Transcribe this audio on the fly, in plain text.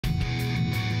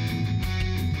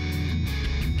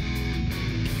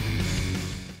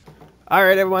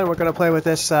Alright everyone, we're going to play with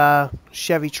this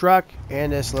Chevy truck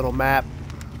and this little map.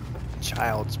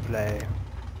 Child's Play.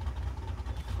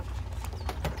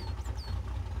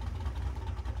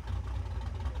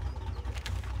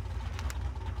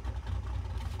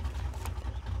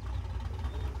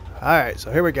 Alright,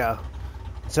 so here we go.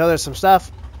 So there's some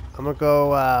stuff. I'm going to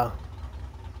go,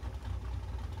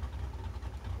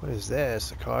 what is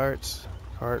this? A cart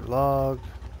log.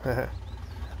 I'm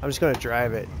just going to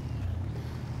drive it.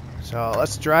 So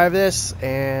let's drive this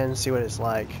and see what it's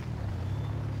like.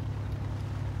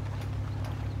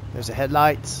 There's the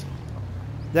headlights.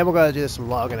 Then we're going to do some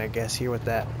logging, I guess, here with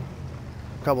that.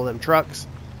 A couple of them trucks,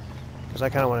 because I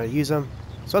kind of want to use them.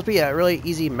 It's supposed to be a really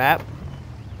easy map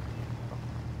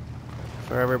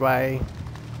for everybody.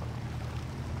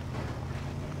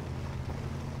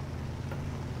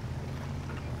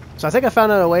 So I think I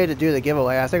found out a way to do the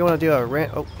giveaway. I think I want to do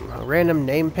a random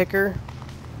name picker.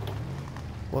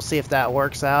 We'll see if that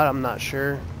works out. I'm not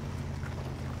sure.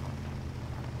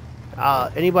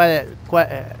 Anybody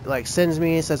that like sends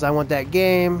me, says I want that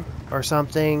game or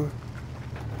something,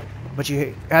 but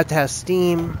you have to have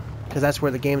Steam, because that's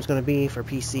where the game's going to be for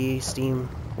PC, Steam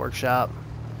Workshop.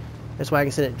 That's why I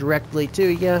can send it directly to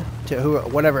you, to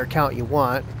whatever account you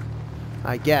want,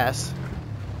 I guess.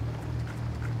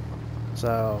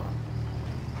 So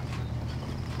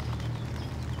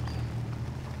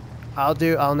I'll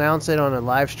announce it on a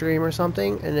live stream or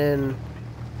something, and then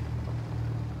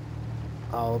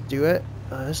I'll do it.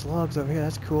 This log's over here,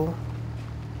 that's cool.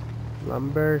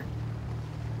 Lumber.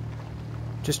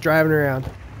 Just driving around.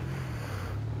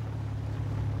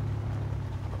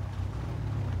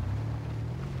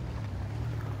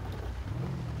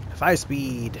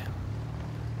 5-speed.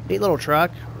 Neat little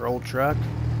truck, or old truck.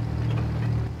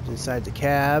 Inside the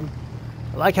cab.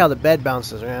 I like how the bed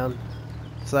bounces around.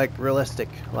 It's like realistic,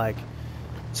 like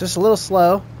it's just a little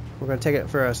slow. We're going to take it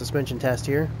for a suspension test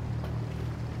here.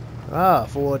 Ah,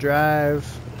 four-wheel drive,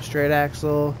 straight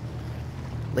axle,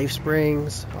 leaf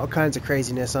springs, all kinds of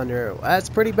craziness under it. That's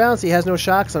pretty bouncy. It has no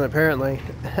shocks on it, apparently.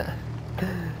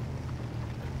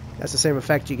 That's the same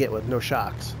effect you get with no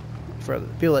shocks, for the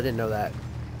people that didn't know that.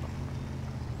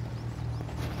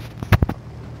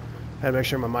 I had to make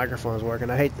sure my microphone is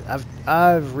working.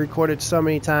 I've recorded so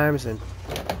many times and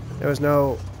there was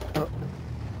no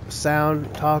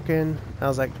sound talking. I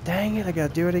was like, dang it, I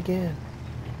gotta do it again.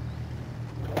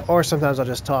 Or sometimes I'll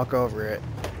just talk over it.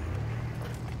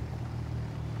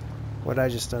 What I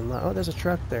just unlocked. Oh, there's a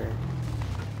truck there.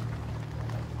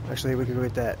 Actually, we can go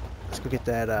get that. Let's go get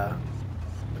that.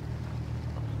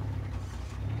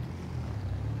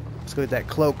 Let's go get that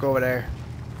cloak over there.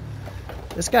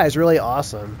 This guy's really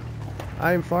awesome.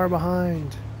 I am far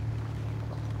behind.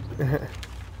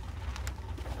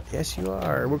 Yes, you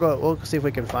are. We'll see if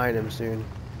we can find him soon.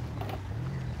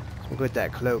 We'll go with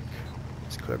that cloak.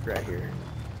 This cloak right here.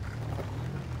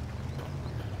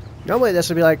 Normally this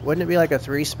would be like, wouldn't it be like a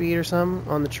 3-speed or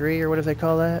something on the tree, or what if they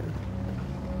call that?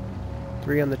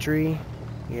 3 on the tree.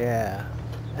 Yeah.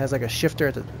 It has like a shifter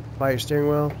at by your steering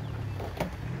wheel.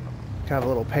 Kind of a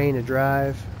little pain to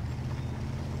drive.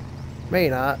 May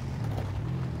not.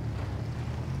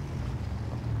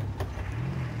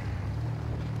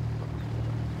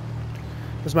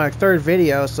 This is my 3rd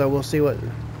video, so we'll see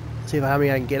how many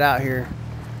I can get out here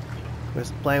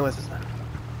with playing with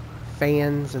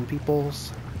fans and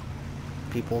peoples.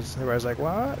 Everybody's like,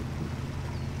 what?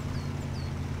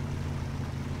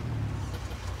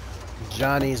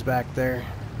 Johnny's back there.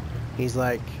 He's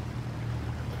like,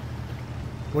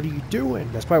 what are you doing?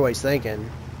 That's probably what he's thinking.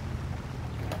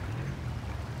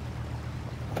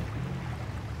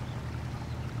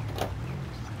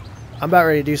 I'm about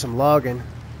ready to do some logging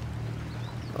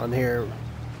on here.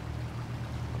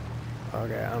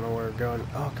 Okay, I don't know where we're going.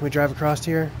 Oh, can we drive across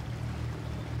here?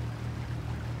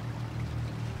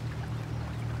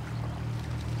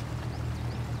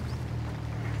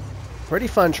 Pretty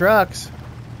fun trucks.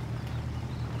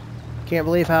 Can't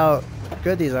believe how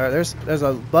good these are. There's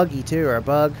a buggy too, or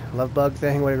a love bug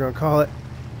thing, whatever you want to call it.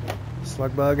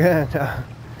 Slug bug.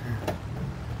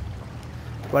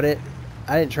 But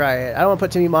I didn't try it. I don't want to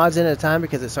put too many mods in at a time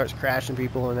because it starts crashing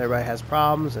people and everybody has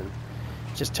problems, and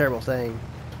it's just a terrible thing.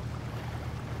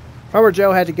 Farmer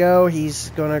Joe had to go.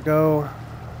 He's gonna go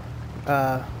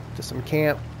to some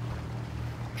camp,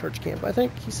 church camp, I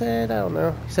think he said. I don't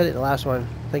know. He said it in the last one.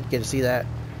 I think you get to see that.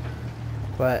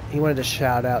 But he wanted to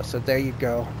shout out, so there you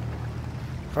go.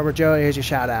 Farmer Joe, here's your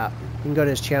shout out. You can go to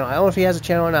his channel. I don't know if he has a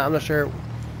channel or not. I'm not sure.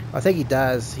 I think he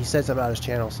does. He said something about his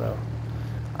channel, so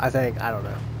I don't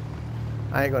know.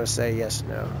 I ain't gonna say yes or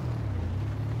no.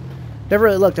 Never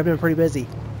really looked. I've been pretty busy.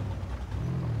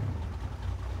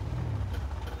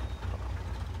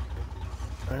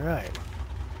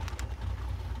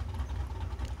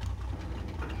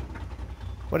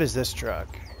 What is this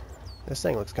truck? This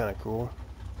thing looks kind of cool.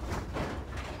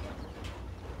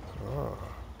 Oh.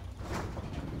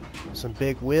 Some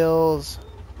big wheels.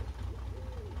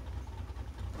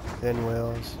 Thin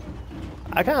wheels.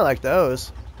 I kind of like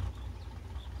those.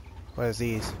 What is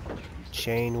these?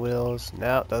 Chain wheels?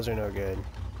 No, those are no good.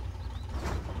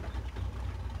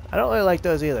 I don't really like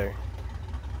those either.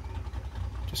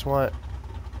 Just want...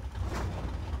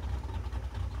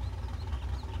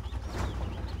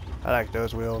 I like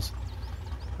those wheels.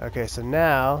 Okay, so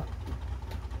now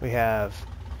we have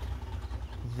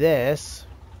this.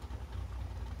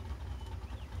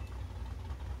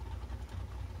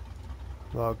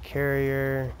 Log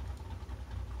carrier.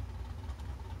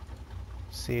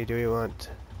 See, do we want...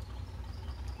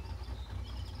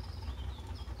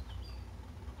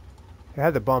 I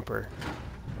have the bumper.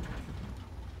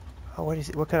 Oh, what is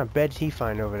it? What kind of bed did he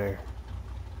find over there?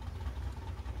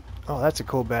 Oh, that's a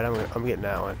cool bed. I'm getting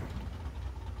that one.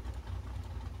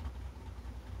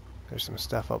 There's some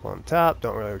stuff up on top.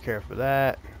 Don't really care for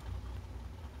that.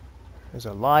 There's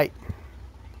a light.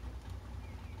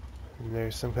 And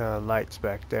there's some kind of lights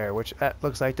back there, which that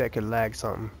looks like that could lag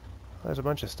something. There's a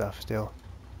bunch of stuff still.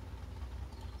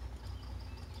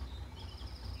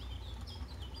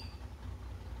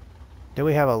 Do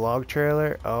we have a log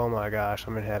trailer? Oh my gosh,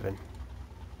 I'm in heaven.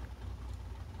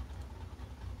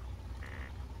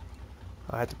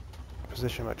 I had to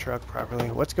position my truck properly.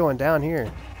 What's going down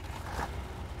here?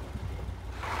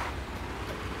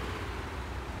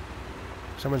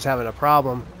 Someone's having a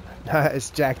problem.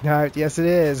 It's jackknifed. Yes, it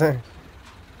is. I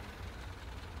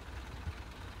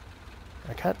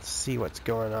can't see what's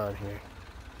going on here.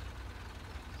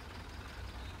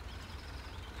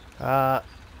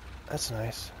 That's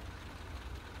nice.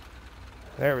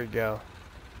 There we go.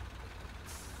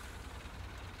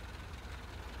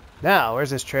 Now, where's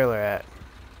this trailer at?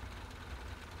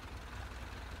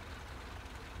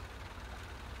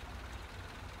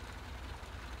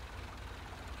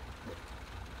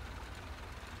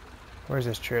 Where's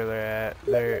this trailer at?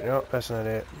 There. Nope, that's not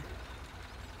it.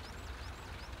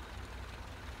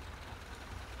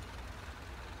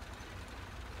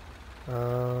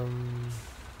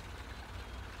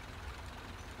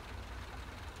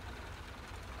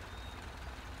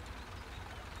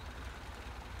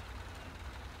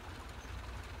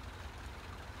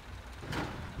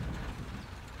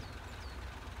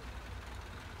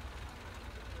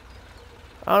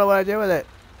 I don't know what I did with it.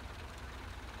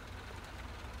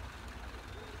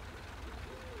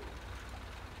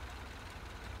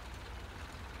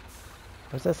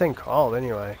 What's that thing called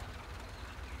anyway?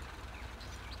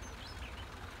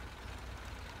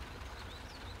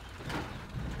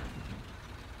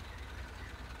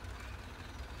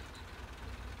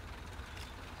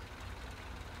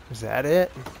 Is that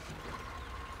it?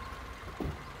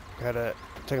 Gotta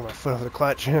take my foot off the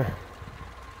clutch.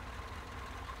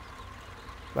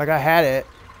 Like I had it,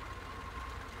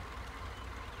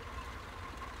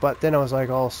 but then I was like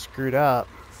all screwed up.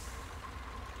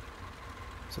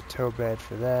 It's a tow bed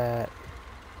for that.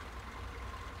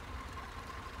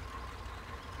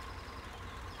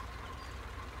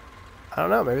 I don't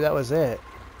know, maybe that was it.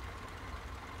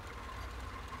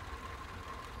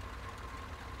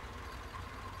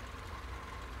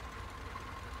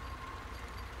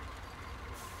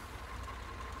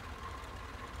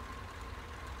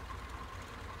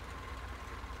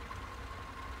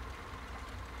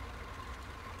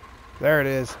 There it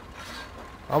is.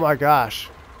 Oh my gosh.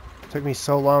 It took me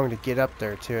so long to get up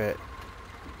there to it.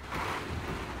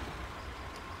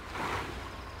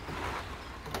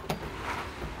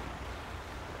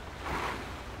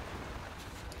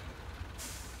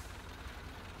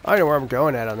 I don't know where I'm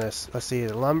going at on this. Let's see,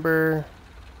 the lumber.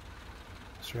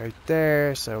 It's right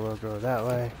there, so we'll go that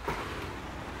way.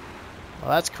 Well,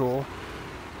 that's cool.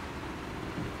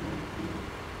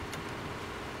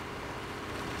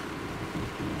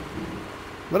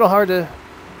 A little hard to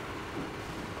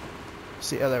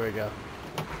see. Oh, there we go.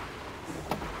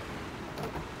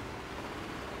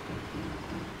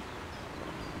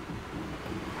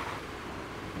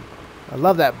 I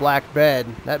love that black bed.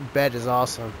 That bed is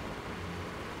awesome.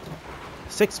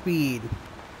 6-speed.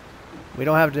 We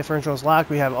don't have differentials locked.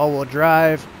 We have all-wheel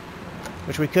drive,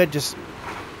 which we could just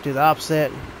do the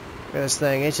opposite. Look at this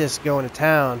thing. It's just going to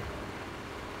town.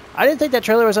 I didn't think that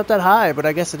trailer was up that high, but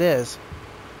I guess it is.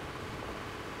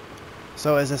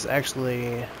 So is this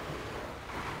actually...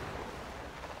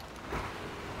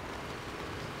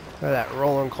 Look at that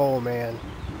rolling coal, man.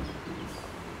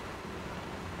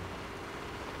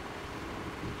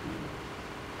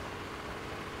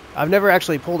 I've never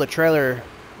actually pulled a trailer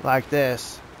like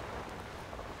this.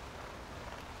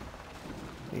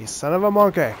 You son of a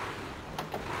monkey.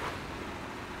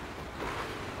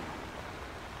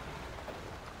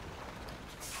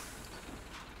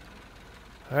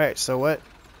 Alright, so what?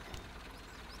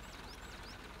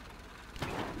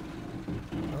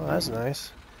 Oh, that's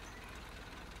nice.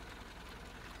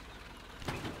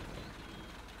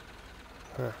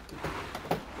 Huh.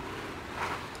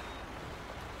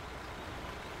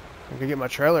 I could get my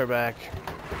trailer back.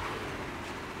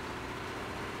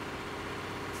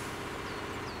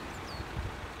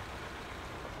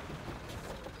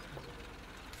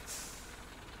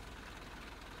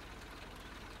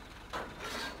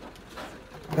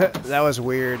 That was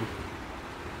weird.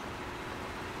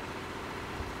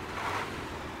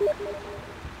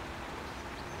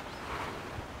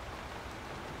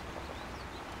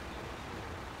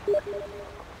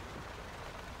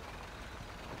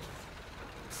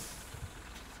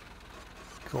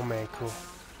 Cool, man, cool.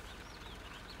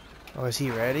 Oh, is he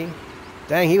ready?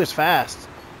 Dang, he was fast.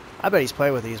 I bet he's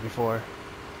played with these before.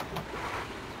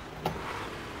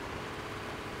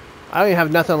 I don't even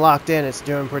have nothing locked in. It's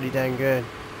doing pretty dang good.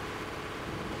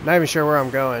 Not even sure where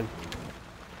I'm going.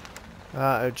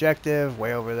 Objective,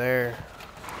 way over there.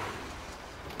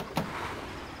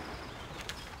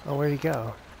 Oh, where'd he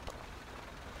go?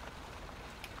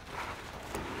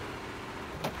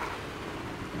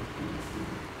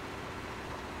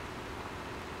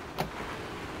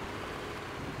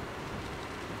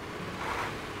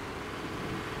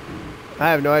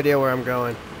 I have no idea where I'm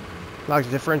going. Lock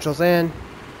the differentials in.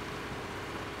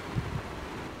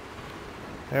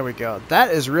 There we go.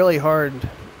 That is really hard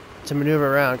to maneuver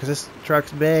around because this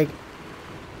truck's big.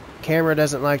 Camera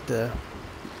doesn't like to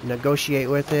negotiate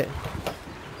with it.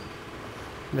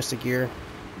 Missed a gear.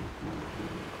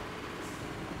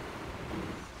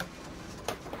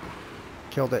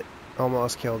 Killed it.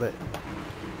 Almost killed it.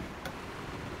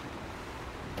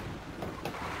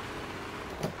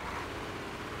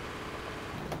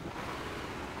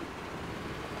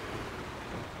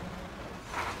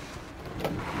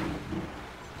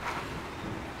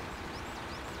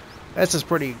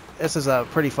 This is a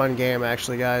pretty fun game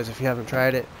actually, guys. If you haven't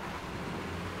tried it,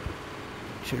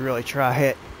 you should really try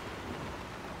it.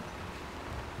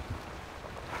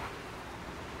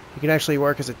 You can actually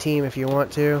work as a team if you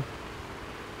want to.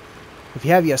 If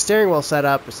you have your steering wheel set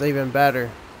up, it's even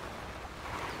better.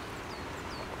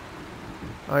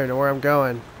 I don't even know where I'm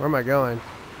going. Where am I going?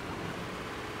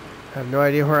 I have no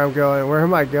idea where I'm going. Where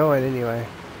am I going anyway?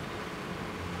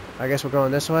 I guess we're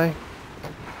going this way.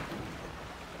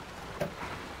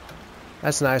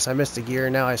 That's nice. I missed a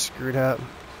gear. Now I screwed up.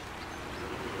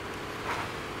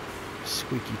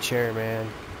 Squeaky chair, man.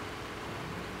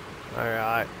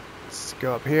 Alright. Let's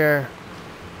go up here.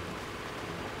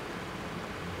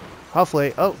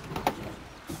 Hopefully. Oh!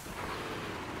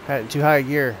 Had it in too high a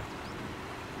gear.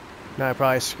 Now I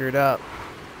probably screwed up.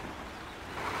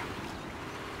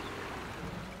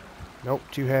 Nope.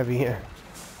 Too heavy.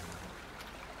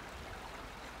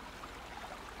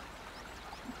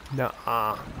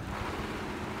 Nuh-uh.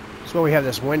 That's what we have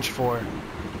this winch for.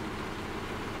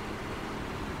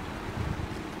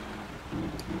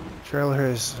 Trailer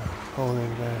is holding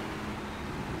back.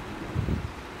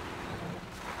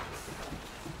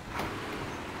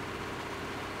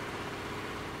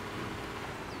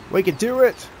 We can do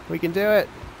it! We can do it!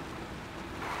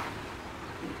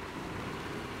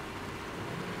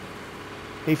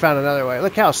 He found another way.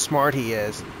 Look how smart he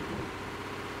is.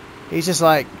 He's just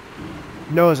like,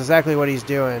 knows exactly what he's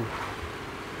doing.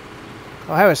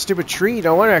 Oh, I have a stupid tree.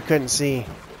 No wonder I couldn't see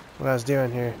what I was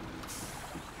doing here.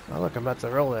 Oh, look, I'm about to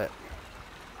roll it.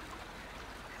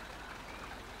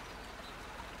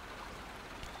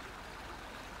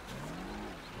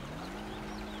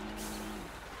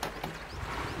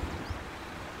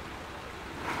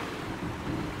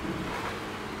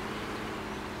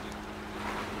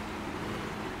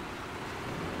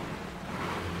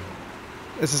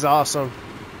 This is awesome.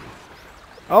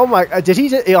 Oh my, did he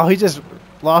just, oh, he just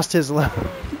lost his load.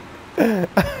 There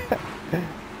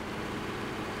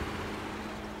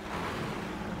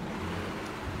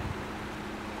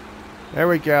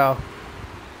we go.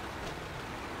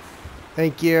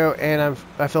 Thank you, and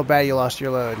I feel bad you lost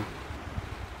your load.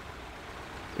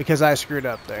 Because I screwed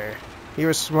up there. He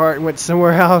was smart and went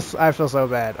somewhere else. I feel so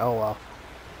bad. Oh well.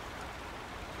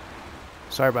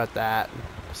 Sorry about that.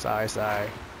 Sorry.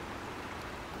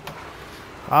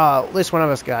 At least one of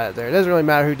us got it there. It doesn't really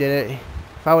matter who did it.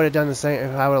 If I would have done the same,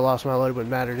 if I would have lost my load, it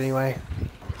wouldn't matter anyway.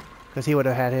 Because he would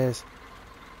have had his.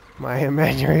 My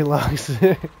imaginary logs.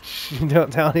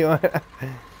 Don't tell anyone.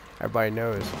 Everybody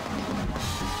knows.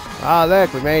 Ah,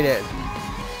 look, we made it.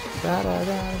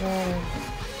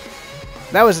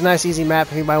 that was a nice easy map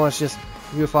if anybody wants to just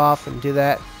goof off and do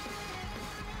that.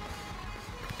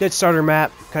 Good starter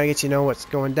map, kind of gets you know what's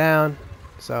going down.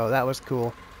 So that was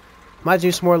cool. Might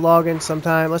do some more logging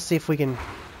sometime. Let's see if we can.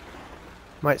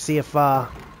 Might see if what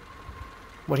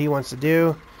he wants to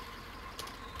do.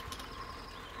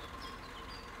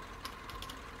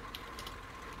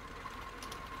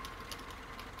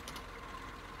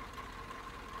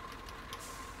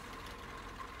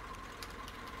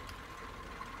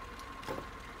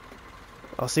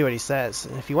 I'll see what he says.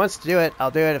 If he wants to do it,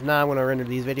 I'll do it. If not, I'm going to render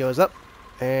these videos up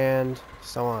and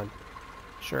so on.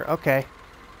 Sure, okay.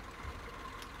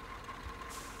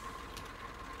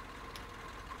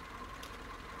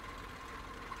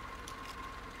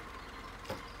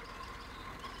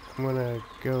 I'm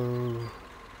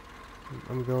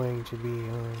going to be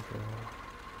on,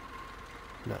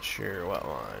 not sure what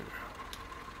one.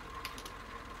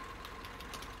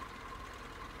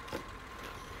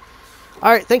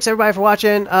 Alright, thanks everybody for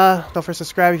watching. Don't forget to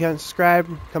subscribe if you haven't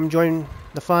subscribed. Come join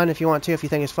the fun if you want to, if you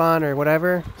think it's fun or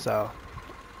whatever. So,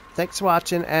 thanks for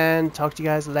watching and talk to you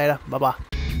guys later. Bye-bye.